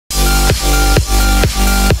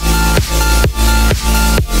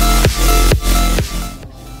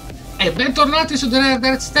Bentornati su The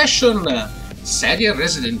Red Station, serie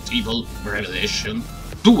Resident Evil Revelation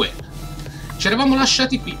 2. Ci eravamo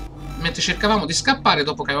lasciati qui, mentre cercavamo di scappare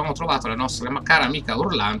dopo che avevamo trovato la nostra cara amica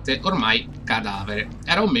urlante, ormai cadavere.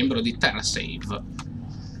 Era un membro di TerraSave.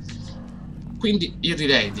 Quindi io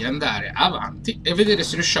direi di andare avanti e vedere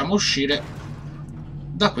se riusciamo a uscire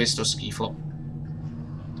da questo schifo.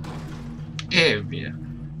 E via.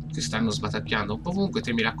 Si stanno sbatacchiando un po' ovunque.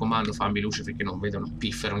 Te mi raccomando, fammi luce perché non vedono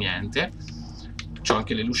piffero niente. C'ho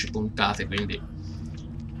anche le luci puntate, quindi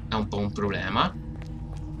è un po' un problema.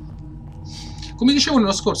 Come dicevo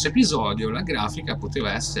nello scorso episodio, la grafica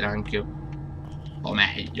poteva essere anche un po'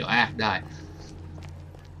 meglio, dai.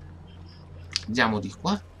 Andiamo di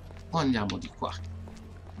qua o andiamo di qua?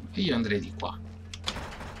 E io andrei di qua.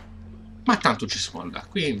 Ma tanto ci sfonda,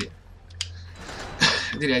 quindi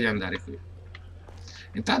direi di andare qui.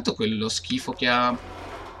 Intanto quello schifo che ha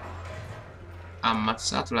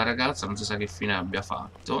ammazzato la ragazza non si sa che fine abbia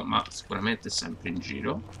fatto, ma sicuramente è sempre in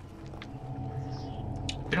giro.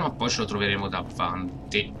 Prima o poi ce lo troveremo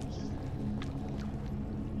davanti.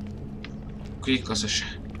 Qui cosa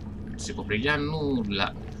c'è? Non si può pigliare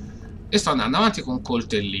nulla. E sto andando avanti con un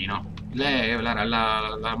coltellino. Lei,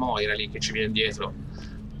 la Moira lì che ci viene dietro,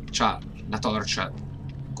 c'ha la torcia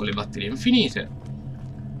con le batterie infinite.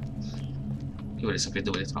 Io vorrei sapere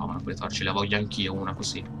dove le trovano quelle torce, la voglio anch'io una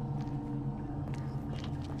così.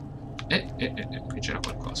 Qui c'era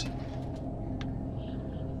qualcosa.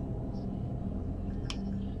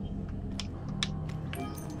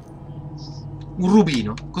 Un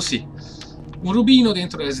rubino, così. Un rubino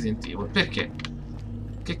dentro Resident Evil. Perché?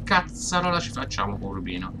 Che cazzarola ci facciamo con un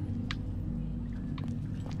rubino?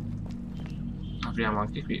 Apriamo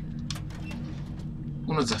anche qui.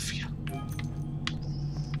 Uno zaffiro.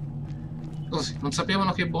 Così, non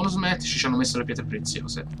sapevano che bonus metterci, ci hanno messo le pietre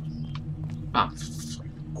preziose. Ah,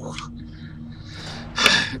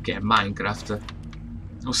 che è Minecraft.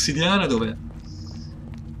 Ossidiana dov'è?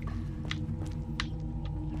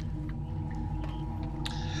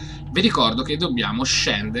 Vi ricordo che dobbiamo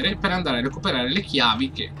scendere per andare a recuperare le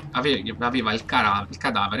chiavi che aveva il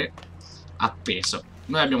cadavere appeso.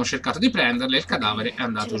 Noi abbiamo cercato di prenderle e il cadavere è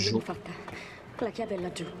andato giù. Fatta. La chiave è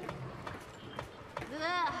laggiù.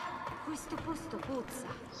 Questo posto puzza.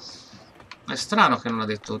 È strano che non ha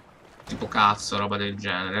detto tipo cazzo, roba del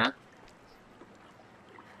genere, eh?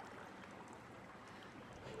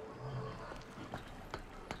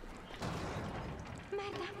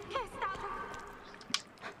 Merda, che è stato?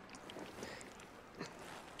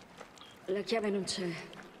 La chiave non c'è.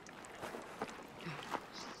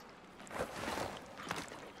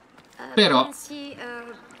 Però pensi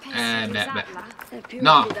beh. È più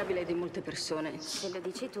No. affidabile di molte persone. Se lo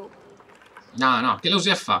dici tu. No, che lo usi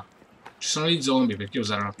a fa? Ci sono gli zombie, perché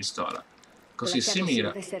usare una pistola? Così La si chiave mira.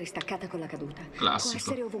 deve essere staccata con la caduta. Classico.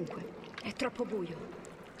 Può essere ovunque. È troppo buio.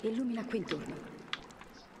 Illumina qui intorno.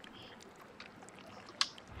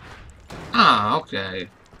 Ah, ok.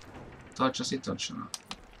 Torcia sì, torcia no.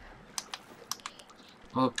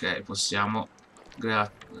 Ok, possiamo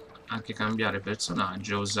anche cambiare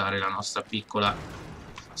personaggio e usare la nostra piccola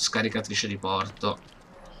scaricatrice di porto.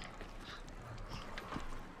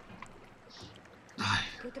 Dai.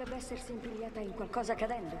 Potrebbe essersi impigliata in qualcosa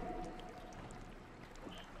cadendo.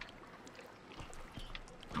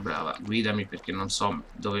 Brava, guidami perché non so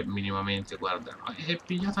dove minimamente guardano. È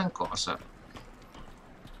pigliata in cosa?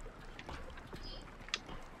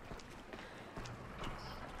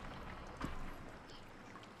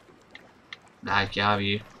 Dai,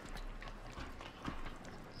 chiavi.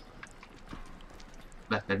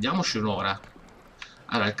 Beh, perdiamoci un'ora.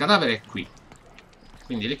 Allora, il cadavere è qui.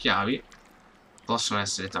 Quindi le chiavi possono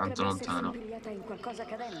essere tanto lontano.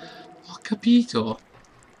 Ho capito.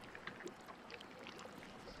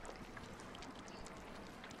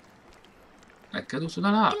 È caduto da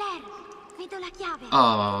là. Claire, vedo la chiave.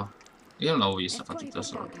 Oh, io non l'avevo vista, fa tutto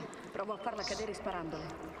solo. Provo a farla cadere sparandola.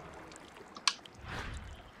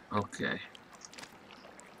 Ok.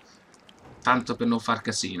 Tanto per non far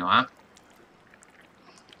casino, eh?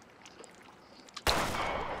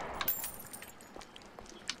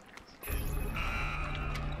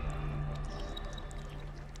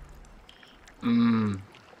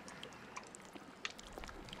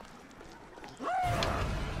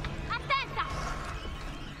 Attenta!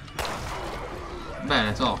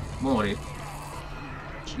 Bene, to, muori.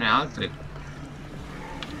 Ce n'è altri.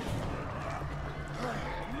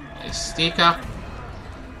 E stica.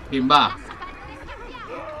 Bimba.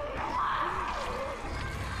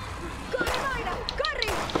 Corri, Moira, corri!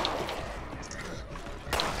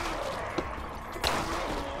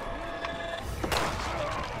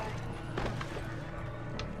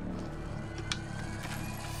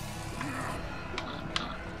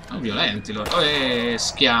 violenti loro.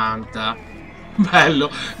 Schianta. Bello,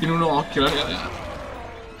 in un occhio.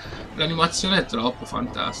 L'animazione è troppo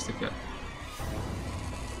fantastica.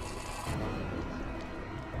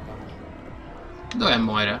 Dov'è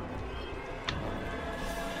Moira?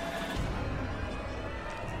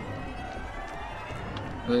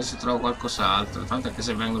 Dove si trova qualcos'altro. Tanto anche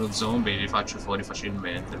se vengono zombie li faccio fuori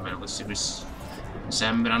facilmente. Almeno questi qui mi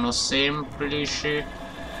sembrano semplici.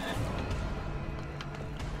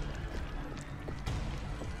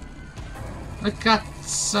 Che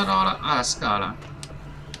cazzarola. Ah, la scala.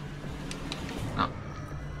 No.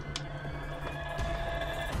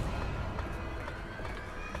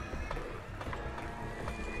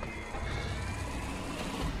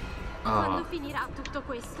 Quando finirà tutto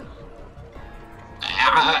questo?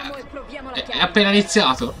 È appena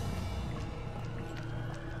iniziato.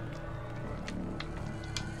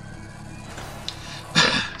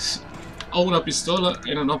 Ho una pistola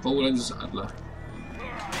e non ho paura di usarla.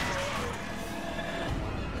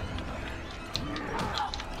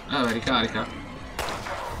 Vabbè, ricarica.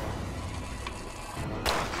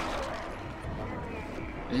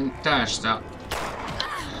 In testa.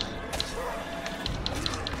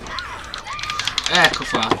 Ecco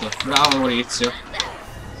fatto. Bravo Maurizio.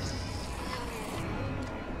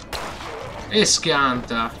 E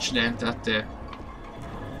schianta. Accidente a te.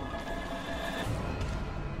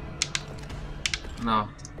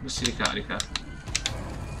 No, non si ricarica.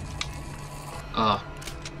 Oh.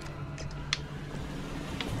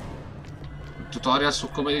 Tutorial su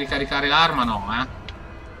come ricaricare l'arma? No,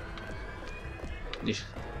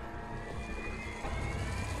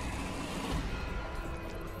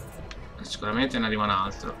 Sicuramente ne arriva un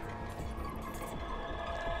altro.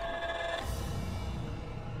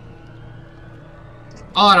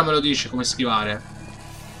 Ora me lo dice come schivare.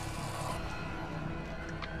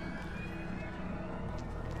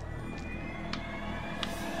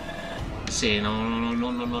 Sì, non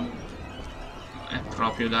è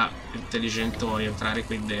proprio da intelligentoni entrare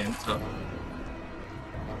qui dentro.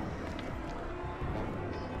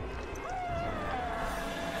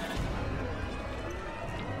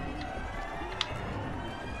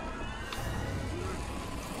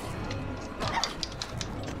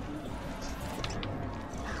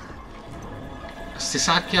 Questi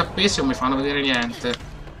sacchi appesi non mi fanno vedere niente.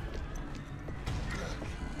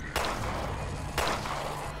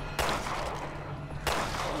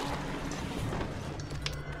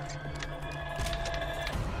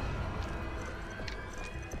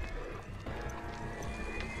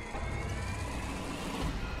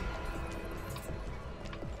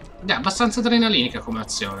 È abbastanza adrenalinica come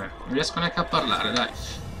azione. Non riesco neanche a parlare, dai.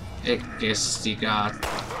 E che sti cazzi.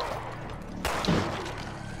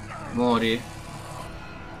 Muori.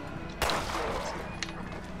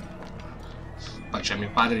 Poi c'è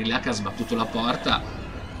mio padre di là che ha sbattuto la porta.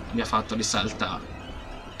 Mi ha fatto risaltare.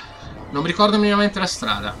 Non mi ricordo minimamente la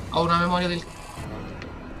strada. Ho una memoria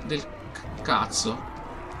del cazzo.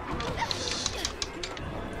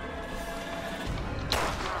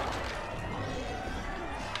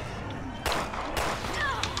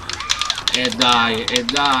 E dai, e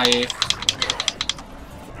dai.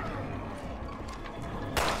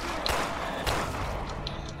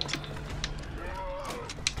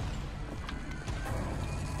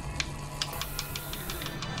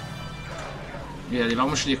 Via,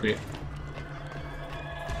 leviamoci di qui.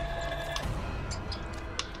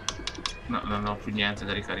 No, non ho più niente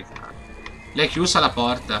da ricaricare. L'hai chiusa la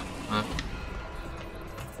porta.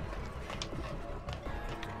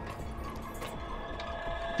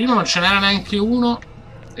 Prima non ce n'era neanche uno.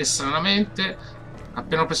 E stranamente,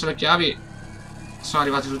 appena ho preso le chiavi, sono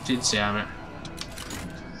arrivati tutti insieme.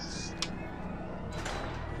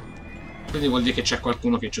 Quindi vuol dire che c'è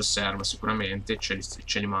qualcuno che ci osserva sicuramente e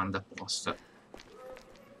ce li manda apposta.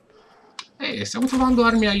 Stiamo trovando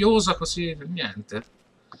armi a iosa così per niente.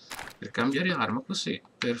 Per cambiare arma così.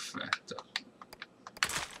 Perfetto.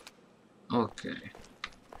 Ok.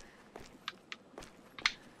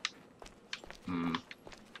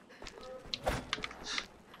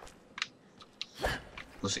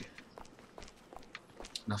 Così.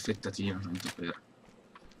 Una fettatina tanto per.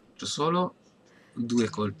 C'ho solo 2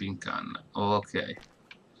 colpi in canna. Ok.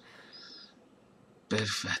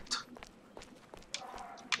 Perfetto.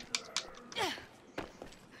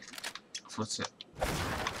 Forse.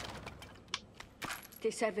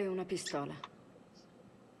 Ti serve una pistola?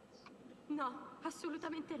 No,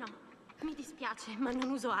 assolutamente no. Mi dispiace, ma non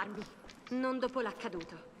uso armi. Non dopo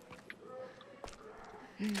l'accaduto.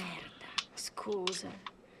 Merda, scusa.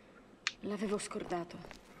 L'avevo scordato.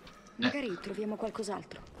 Magari troviamo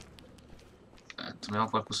qualcos'altro. Troviamo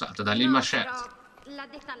qualcos'altro. Da lì No, macete. però l'ha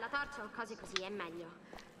detta alla torcia o cose così, è meglio.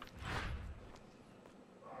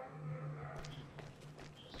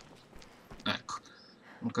 Ecco,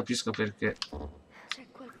 non capisco perché. C'è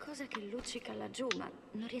qualcosa che luccica laggiù, ma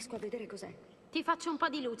non riesco a vedere cos'è. Ti faccio un po'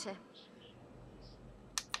 di luce.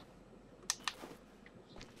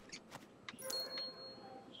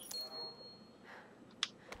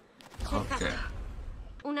 Ok.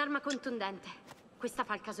 Un'arma contundente. Questa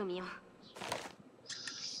fa il caso mio.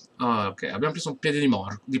 Ok, abbiamo preso un piede di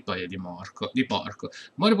porco.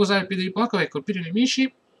 Muore può usare il piede di porco per colpire i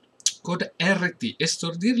nemici con RT e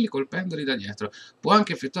stordirli colpendoli da dietro. Può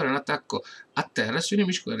anche effettuare un attacco a terra sui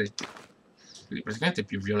nemici con RT. Quindi praticamente è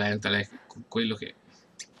più violenta lei con quello che...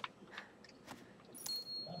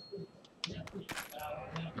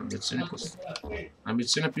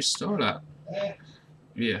 Ambizione pistola.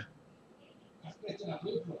 Via.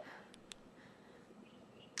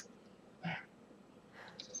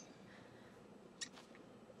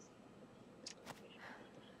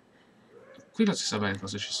 Qui non si sa bene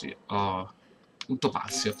cosa ci sia. Oh, un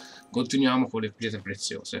topazio. Continuiamo con le pietre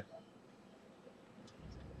preziose.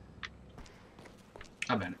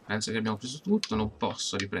 Va bene, penso che abbiamo preso tutto. Non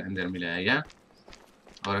posso riprendermi lei,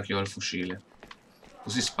 ora che ho il fucile.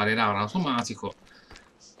 Così sparerà in automatico.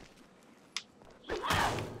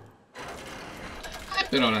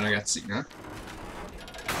 Però la ragazzina...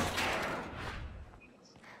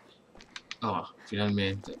 Oh,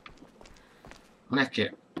 finalmente. Non è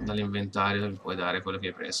che dall'inventario mi puoi dare quello che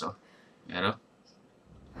hai preso, vero?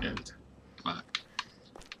 Niente. Vabbè.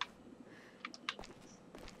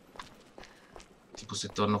 Tipo se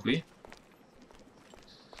torno qui?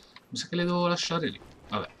 Mi sa che le devo lasciare lì.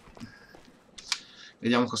 Vabbè.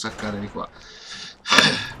 Vediamo cosa accade di qua.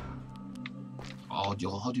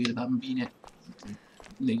 Odio le bambine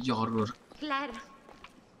negli horror. Claire,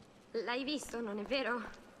 l'hai visto, non è vero?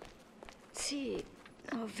 Sì,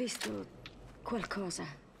 ho visto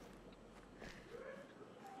qualcosa.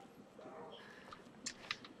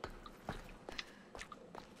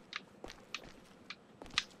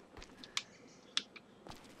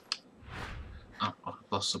 Ah,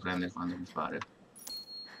 posso prendere quando mi pare.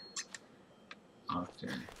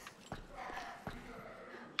 Ok.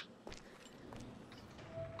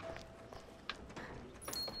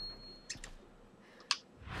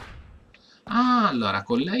 Ah, allora,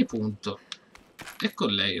 con lei punto. E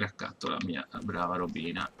con lei raccatto la mia brava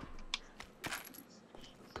robina.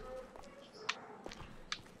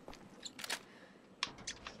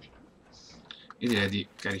 Io direi di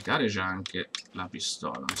caricare già anche la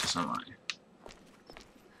pistola, non si sa mai.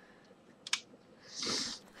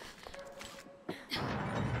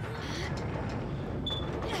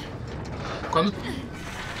 Quando...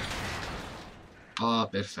 Oh,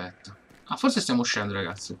 perfetto. Ah, forse stiamo uscendo,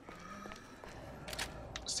 ragazzi.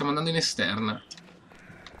 Stiamo andando in esterna.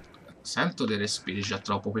 Sento dei respiri già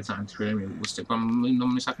troppo pesanti. Queste qua non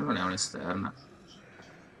mi sa che non è un'esterna.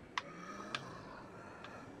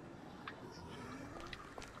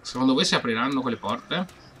 Secondo voi si apriranno quelle porte?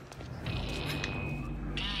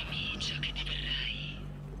 Temi ciò che diverrai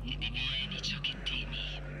e divieni ciò che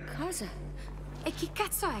temi. Cosa? E chi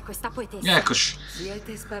cazzo è questa poetessa? Eccoci.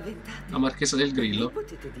 Siete spaventati? La marchesa del Che Grillo.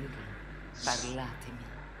 potete dirlo? Parlatemi.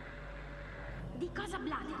 Di cosa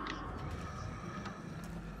blate?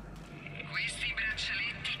 Questi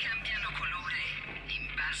braccialetti cambiano colore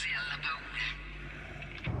in base alla paura.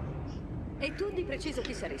 E tu di preciso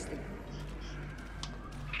chi saresti?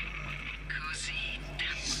 Così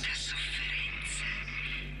tanta sofferenza.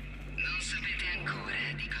 Non sapete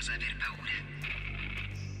ancora di cosa aver paura.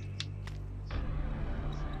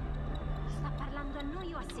 Sta parlando a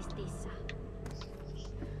noi o a se stessa?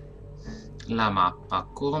 La mappa.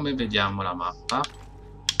 Come vediamo la mappa?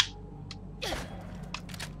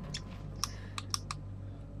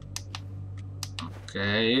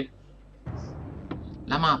 Ok.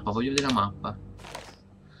 La mappa, voglio vedere la mappa.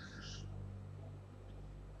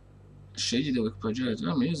 Scegli dove equipaggiare il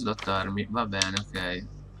tuo menu, slottarmi. Va bene, ok.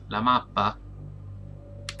 La mappa?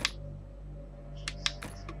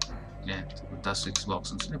 Niente, col tasto Xbox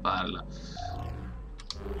non se ne parla.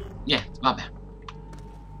 Niente, vabbè.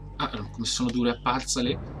 Ah, come sono dure a pazza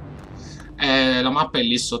lì. La mappa è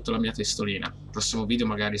lì sotto la mia testolina. Prossimo video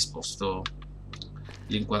magari sposto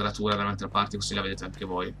l'inquadratura da un'altra parte così la vedete anche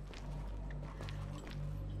voi.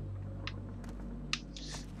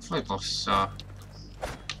 Poi possa...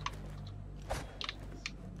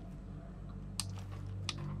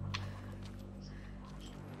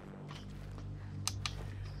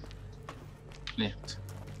 Niente.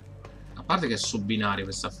 A parte che è su binario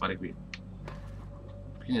questo affare qui.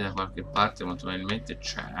 Quindi da qualche parte molto probabilmente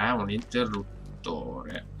c'è un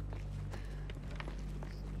interruttore.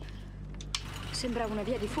 Sembra una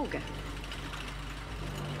via di fuga.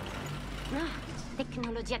 Ah,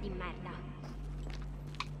 tecnologia di merda.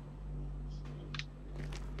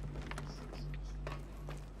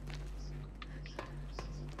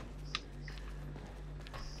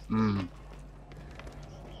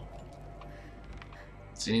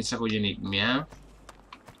 Si inizia con gli enigmi, eh?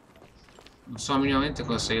 Non so minimamente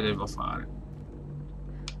cosa io devo fare.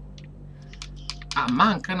 Ah,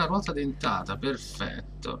 manca una ruota dentata,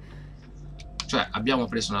 perfetto. Cioè, abbiamo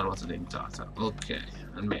preso una ruota dentata.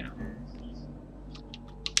 Ok, almeno.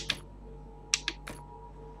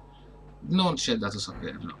 Non ci è dato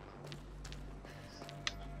saperlo.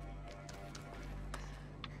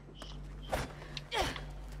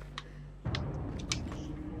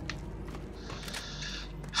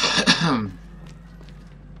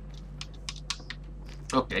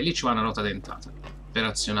 Ok, lì ci va una ruota dentata per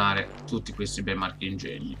azionare tutti questi bei marchi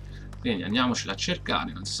ingegni. Quindi andiamocela a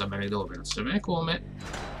cercare, non si sa bene dove, non si sa bene come.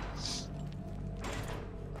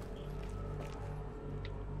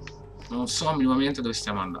 Non so minimamente dove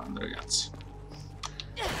stiamo andando, ragazzi.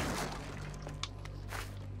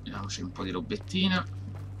 Diamoci un po' di robettina.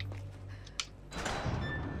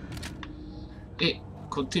 E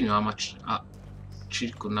continuiamo a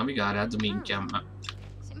circonnavigare ad minchiam.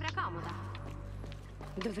 Sembra comoda.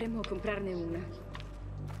 Dovremmo comprarne una.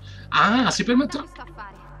 Ah, si permetterà. Cosa sto a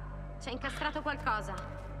fare? C'è incastrato qualcosa.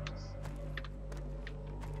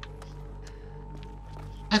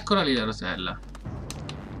 Eccola lì la rotella.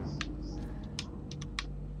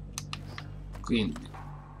 Quindi,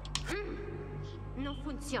 Non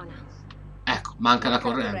funziona. ecco, manca la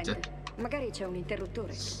corrente. Magari c'è un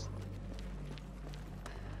interruttore.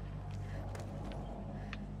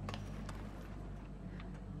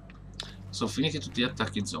 Sono finiti tutti gli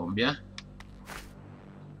attacchi zombie, eh.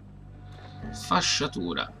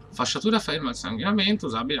 Fasciatura. Fasciatura ferma il sanguinamento,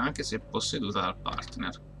 usabile anche se posseduta dal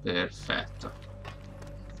partner. Perfetto.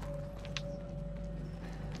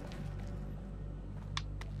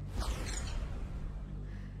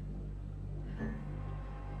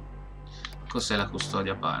 Cos'è la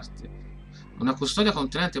custodia parti? Una custodia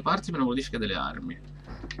contenente parti per la modifica delle armi.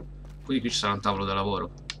 Quindi qui ci sarà un tavolo da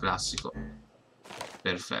lavoro. Classico.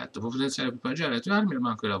 Perfetto. Può potenziare l'equipaggiare le tue armi e il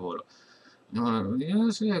manco di lavoro.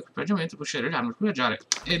 Equipaggiamento, può scegliere le armi, equipaggiare.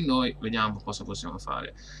 E noi vediamo cosa possiamo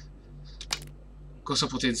fare. Cosa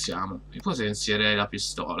potenziamo? Io potenzierei la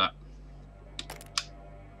pistola.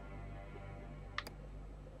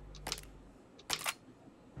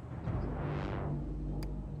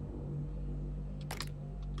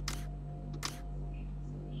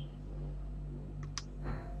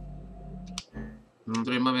 Non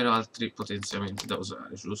dovremmo avere altri potenziamenti da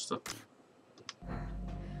usare, giusto?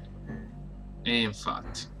 E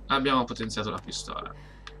infatti abbiamo potenziato la pistola.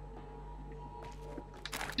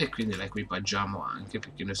 E quindi la equipaggiamo anche,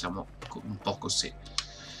 perché noi siamo un po' così.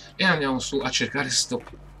 E andiamo su a cercare sto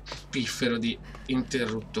piffero di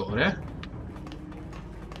interruttore.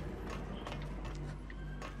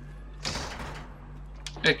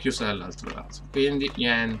 È chiusa dall'altro lato. Quindi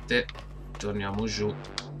niente. Torniamo giù.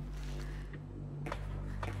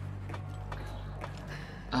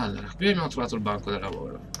 Allora, qui abbiamo trovato il banco da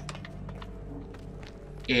lavoro.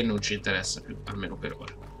 E non ci interessa più, almeno per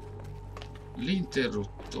ora.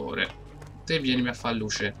 L'interruttore. Te vienimi a far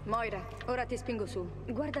luce. Moira, ora ti spingo su.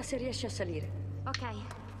 Guarda se riesci a salire. Ok.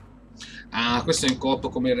 Ah, questo è in coop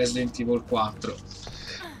come il Resident Evil 4.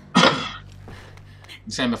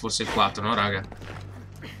 Mi sembra forse il 4, no, raga?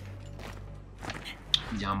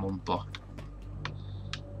 Vediamo un po'.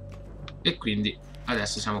 E quindi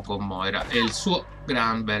adesso siamo con Moira e il suo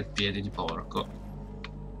gran bel piede di porco.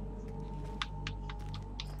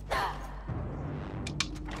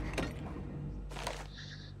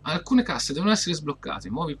 Alcune casse devono essere sbloccate.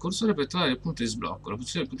 Muovi il cursore per trovare il punto di sblocco. La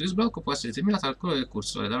posizione del punto di sblocco può essere determinata dal colore del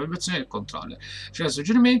cursore, dalla vibrazione del controller. C'è il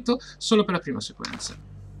suggerimento solo per la prima sequenza.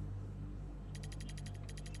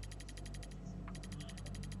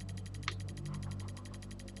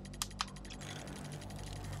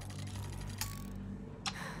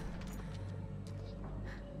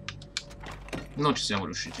 Non ci siamo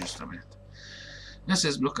riusciti, giustamente. Deve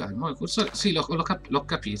essere sbloccato. Muovi il cursore. Sì, l'ho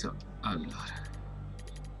capito. Allora.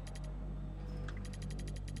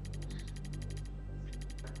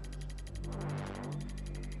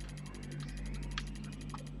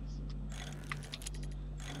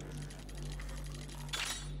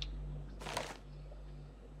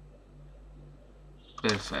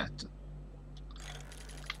 Perfetto.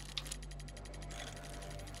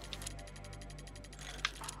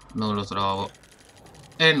 Non lo trovo.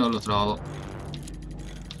 E non lo trovo.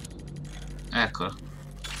 Eccolo.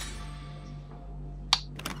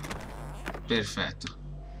 Perfetto.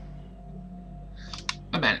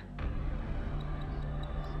 Va bene.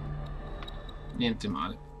 Niente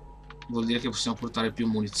male. Vuol dire che possiamo portare più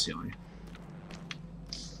munizioni.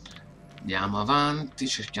 Andiamo avanti,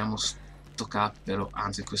 cerchiamo sto cappero,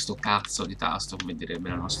 anzi questo cazzo di tasto, come direbbe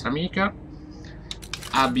la nostra amica.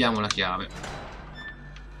 Abbiamo la chiave.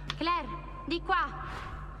 Claire, di qua.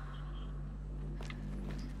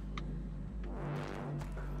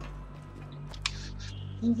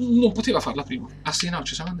 Non poteva farla prima. Ah sì, no,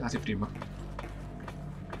 ci siamo andati prima.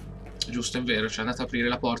 Giusto, è vero, ci è andata a aprire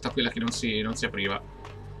la porta, quella che non si apriva.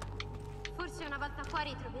 Forse una volta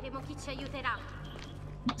fuori troveremo chi ci aiuterà.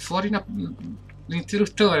 Ma fuori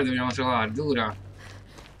l'interruttore dobbiamo trovare, dura.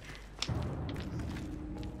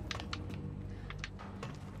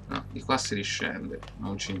 No, di qua si riscende,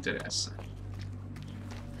 non ci interessa.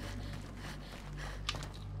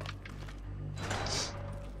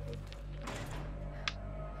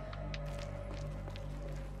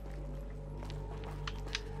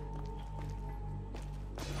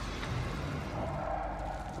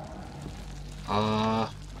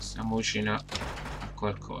 Siamo vicini a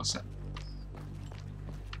qualcosa.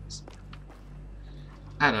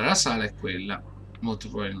 Allora, la sala è quella, molto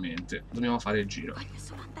probabilmente. Dobbiamo fare il giro. Voglio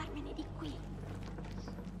solo andarmene di qui.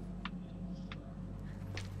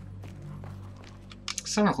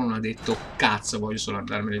 Strano che non ha detto cazzo, voglio solo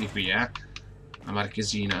andarmene di qui, La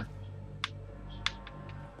marchesina.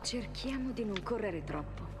 Cerchiamo di non correre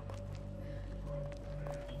troppo.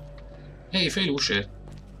 Ehi, fai luce.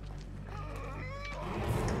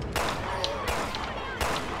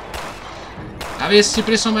 Avessi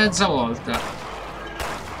preso mezza volta.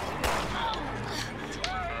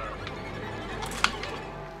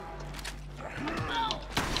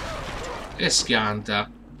 E schianta.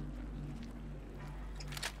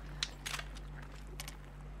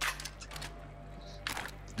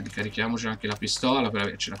 Ricarichiamoci anche la pistola per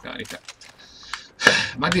averci la carica.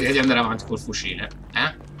 Ma direi di andare avanti col fucile,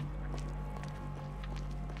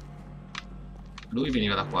 Lui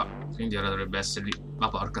veniva da qua, quindi ora dovrebbe essere lì. Ma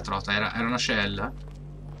porca trota, era una cella?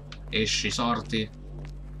 Esci, sorti.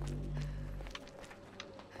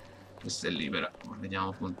 Questa è libera.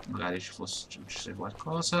 Vediamo, magari ci sia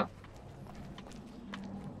qualcosa.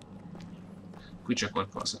 Qui c'è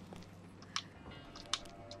qualcosa.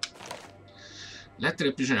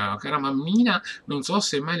 Lettere prigioniero. Cara mammina, non so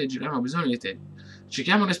se mai leggeremo, ho bisogno di te. Ci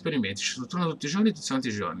chiamano esperimenti, ci tornano tutti i giorni, tutti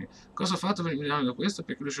i giorni. Cosa ho fatto per eliminare da questo?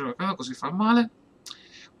 Perché lui ce l'ha casa, così fa male?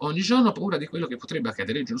 Ogni giorno ho paura di quello che potrebbe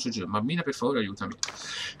accadere il giorno su giorno. Mammina, per favore, aiutami.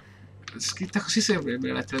 Scritta così sembrerebbe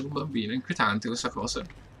la lettera di un bambino. È inquietante questa cosa.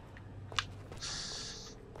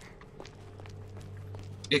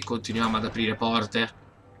 E continuiamo ad aprire porte.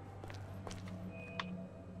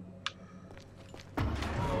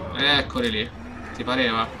 Eccoli lì. Ti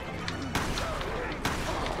pareva?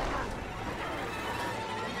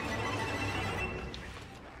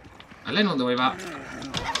 A lei non doveva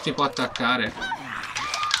tipo attaccare.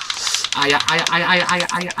 Aia, aia, aia, aia, aia,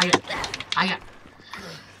 aia, aia, aia.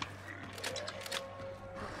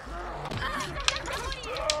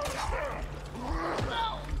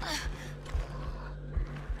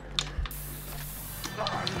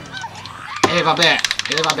 Vabbè,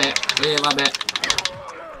 vabbè, vabbè.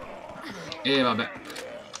 Vabbè.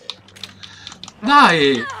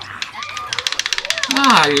 Dai!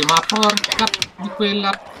 Dai, ma porca di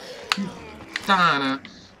quella puttana.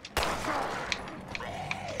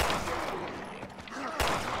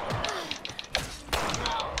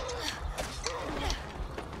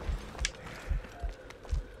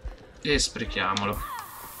 E sprechiamolo.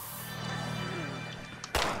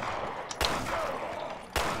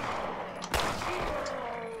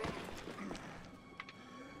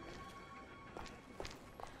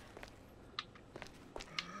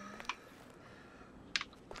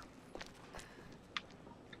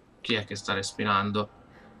 Chi è che sta respirando?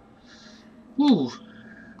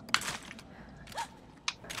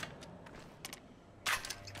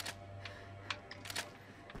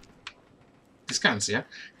 Ti scansi, eh?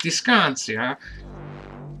 Ti scansi, eh?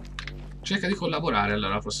 Cerca di collaborare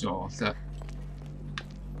allora la prossima volta.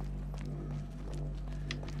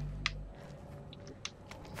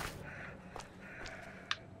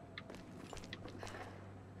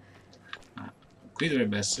 Qui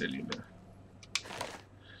dovrebbe essere libero.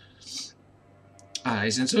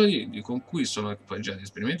 I sensori con cui sono equipaggiati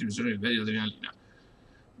esperimenti misurano il livello di adrenalina.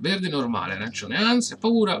 Verde normale, arancione ansia,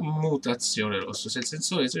 paura, mutazione rosso. Se il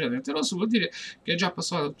sensore è solitamente rosso vuol dire che è già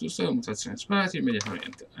passato tutto il stato di mutazione. Sparati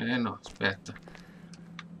immediatamente. No, aspetta.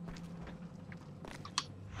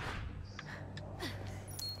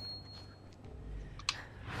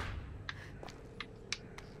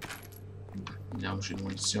 Prendiamoci le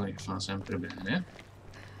munizioni che fanno sempre bene.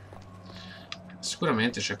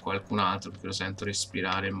 Sicuramente c'è qualcun altro perché lo sento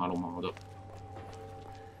respirare in malo modo.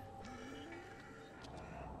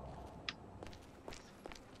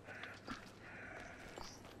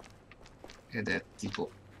 Ed è tipo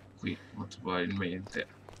qui, molto probabilmente.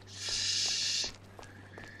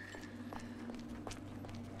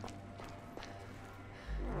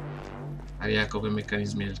 Ah, ecco quei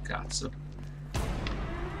meccanismi del cazzo.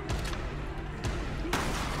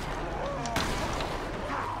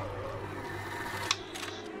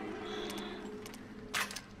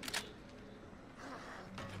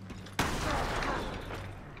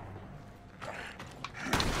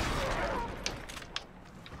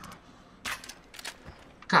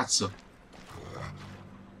 Cazzo.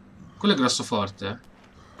 Quello è grosso forte, eh.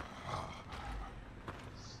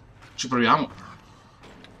 Ci proviamo.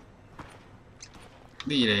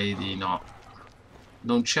 Direi di no.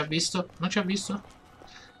 Non ci ha visto? Non ci ha visto?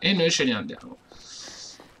 E noi ce ne andiamo.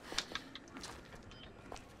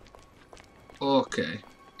 Ok.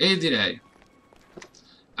 E direi,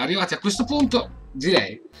 arrivati a questo punto,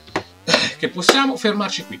 direi che possiamo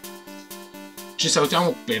fermarci qui. Ci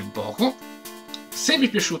salutiamo per poco. Se vi è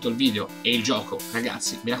piaciuto il video e il gioco,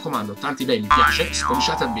 ragazzi, mi raccomando, tanti bei mi piace,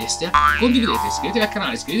 spolliciate a bestia, condividete, iscrivetevi al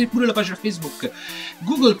canale, iscrivetevi pure alla pagina Facebook,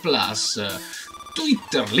 Google+,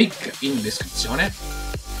 Twitter, link in descrizione.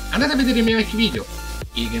 Andate a vedere i miei vecchi video,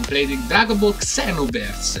 il gameplay di Dragon Ball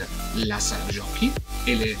Xenoverse, la sala giochi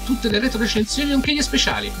e tutte le retro recensioni nonché gli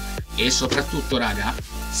speciali. E soprattutto, raga,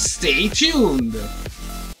 stay tuned!